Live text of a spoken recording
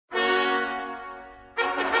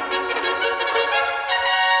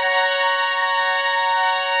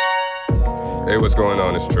Hey, what's going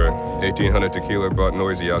on? It's Trey. 1800 Tequila brought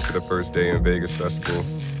Noisey out to the first day in Vegas Festival,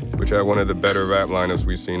 which had one of the better rap lineups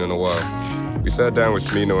we've seen in a while. We sat down with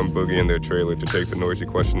Smino and Boogie in their trailer to take the Noisey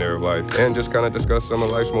Questionnaire of Life and just kind of discuss some of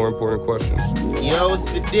life's more important questions. Yo, what's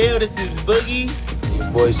the deal? This is Boogie. Your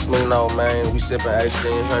boy Smino, man. We sipping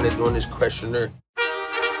 1800 doing this questionnaire.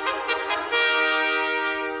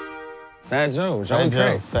 Fat Joe, Joey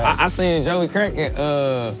Crack. I seen Joey Crack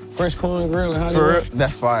at Fresh Corn Grill in Hollywood. For real?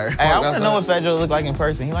 That's fire. Hey, I want to know what Fat Joe look like in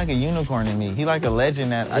person. He like a unicorn to me. He like a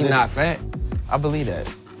legend that He not fat. I believe that.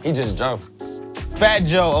 He just Joe. Fat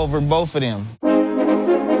Joe over both of them. I'm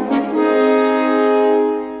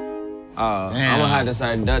gonna have to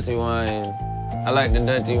say dirty wine. I like the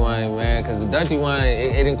dirty wine, man, because the dirty wine,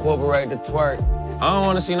 it incorporate the twerk. I don't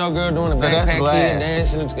want to see no girl doing a backpack kid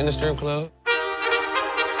dance in the strip club.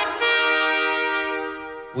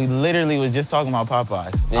 We literally was just talking about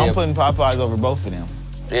Popeyes. Yeah. I'm putting Popeyes over both of them.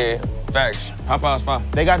 Yeah, facts. Popeyes fire.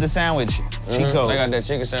 They got the sandwich, Chico. They got that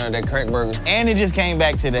chicken sandwich, that crack burger. And it just came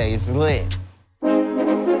back today. It's lit.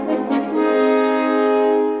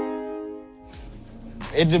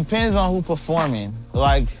 It depends on who performing.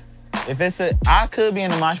 Like, if it's I could be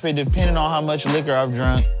in the mosh pit depending on how much liquor I've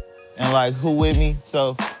drunk and like who with me.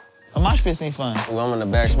 So a mosh pit ain't fun. I'm in the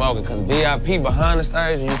back smoking, because VIP behind the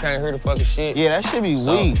stage and you can't hear the fucking shit. Yeah, that should be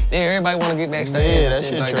weak. Yeah, everybody want to get backstage. Yeah, that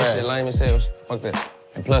shit shit like trash. that shit lame as hell. Fuck that.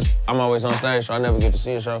 And plus, I'm always on stage, so I never get to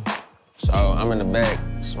see a show. So I'm in the back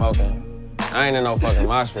smoking. I ain't in no fucking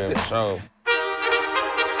mosh pit for sure.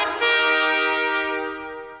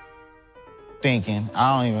 Thinking.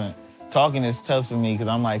 Talking is tough for me because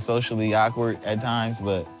I'm like socially awkward at times,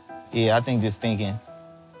 but yeah, I think just thinking.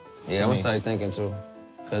 Yeah, I'm gonna say thinking too.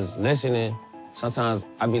 Because listening, sometimes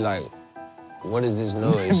I be like, what is this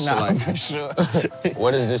noise? Nah, like, for sure.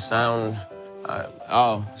 What is this sound?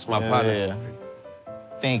 Oh, it's my partner. Yeah.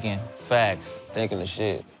 Thinking. Facts. Thinking the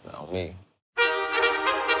shit on me.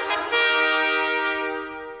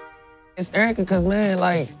 It's Erica, cause man,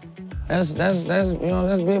 like, that's you know,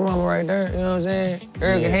 that's Big Mama right there. You know what I'm saying?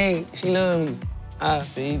 Erica, hey, she love me.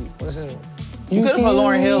 See, what's up? You could have put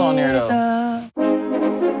Lauryn Hill on there though.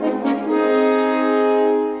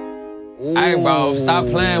 Hey, bro, stop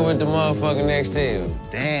playing with the motherfucking Nextel.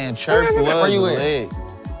 Damn, Chirps was lit.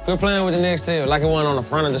 Quit playing with the Nextel like it wasn't on the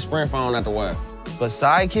front of the Sprint phone at the while. But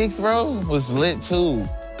Sidekicks, bro, was lit too.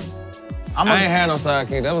 I ain't had no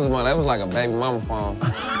Sidekick. That was like a baby mama phone.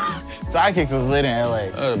 Sidekicks was lit in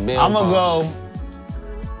LA. I'm gonna go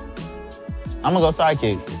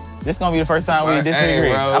Sidekick. This gonna be the first time we disagree.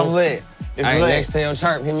 Hey, I'm lit. It's lit. Nextel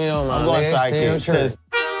Chirp, hit me on my I'm going Sidekick.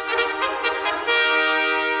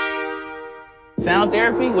 Sound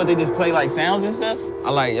therapy? What, they just play like sounds and stuff? I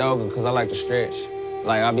like yoga because I like to stretch.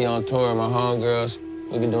 Like, I be on tour with my homegirls.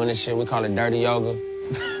 We be doing this shit, we call it dirty yoga.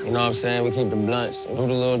 You know what I'm saying? We keep the blunts, do the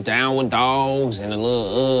little down with dogs and the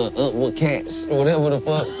little up with cats, whatever the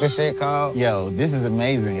fuck this shit called. Yo, this is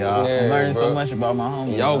amazing, y'all. Yeah, I'm learning bro. so much about my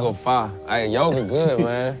homie. Yoga fire. Hey, yoga good,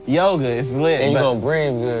 man. Yoga is lit. And you gonna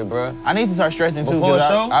breathe good, bro. I need to start stretching too, Before a because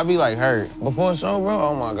show? I be like hurt. Before a show, bro?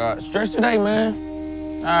 Oh my God. Stretch today, man.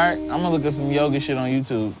 All right, I'm gonna look up some yoga shit on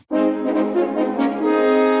YouTube.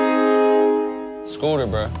 Scooter,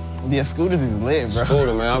 bro. Yeah, Scooters is lit, bro.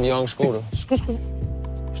 Scooter, man. I'm young Scooter.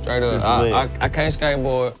 Straight up. I can't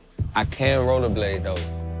skateboard. I can rollerblade, though.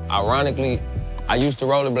 Ironically, I used to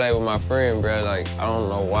rollerblade with my friend, bro. Like, I don't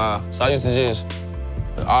know why. So I used to just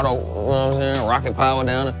auto, you know what I'm saying? Rocket power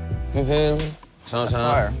down it. You feel me?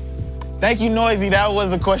 Sometimes. Thank you, Noisey. That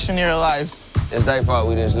was the questionnaire of life. It's their fault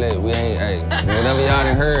we just lit. We ain't, hey, whatever y'all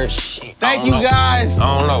done heard, shit. Thank you, guys.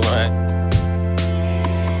 I don't know, man.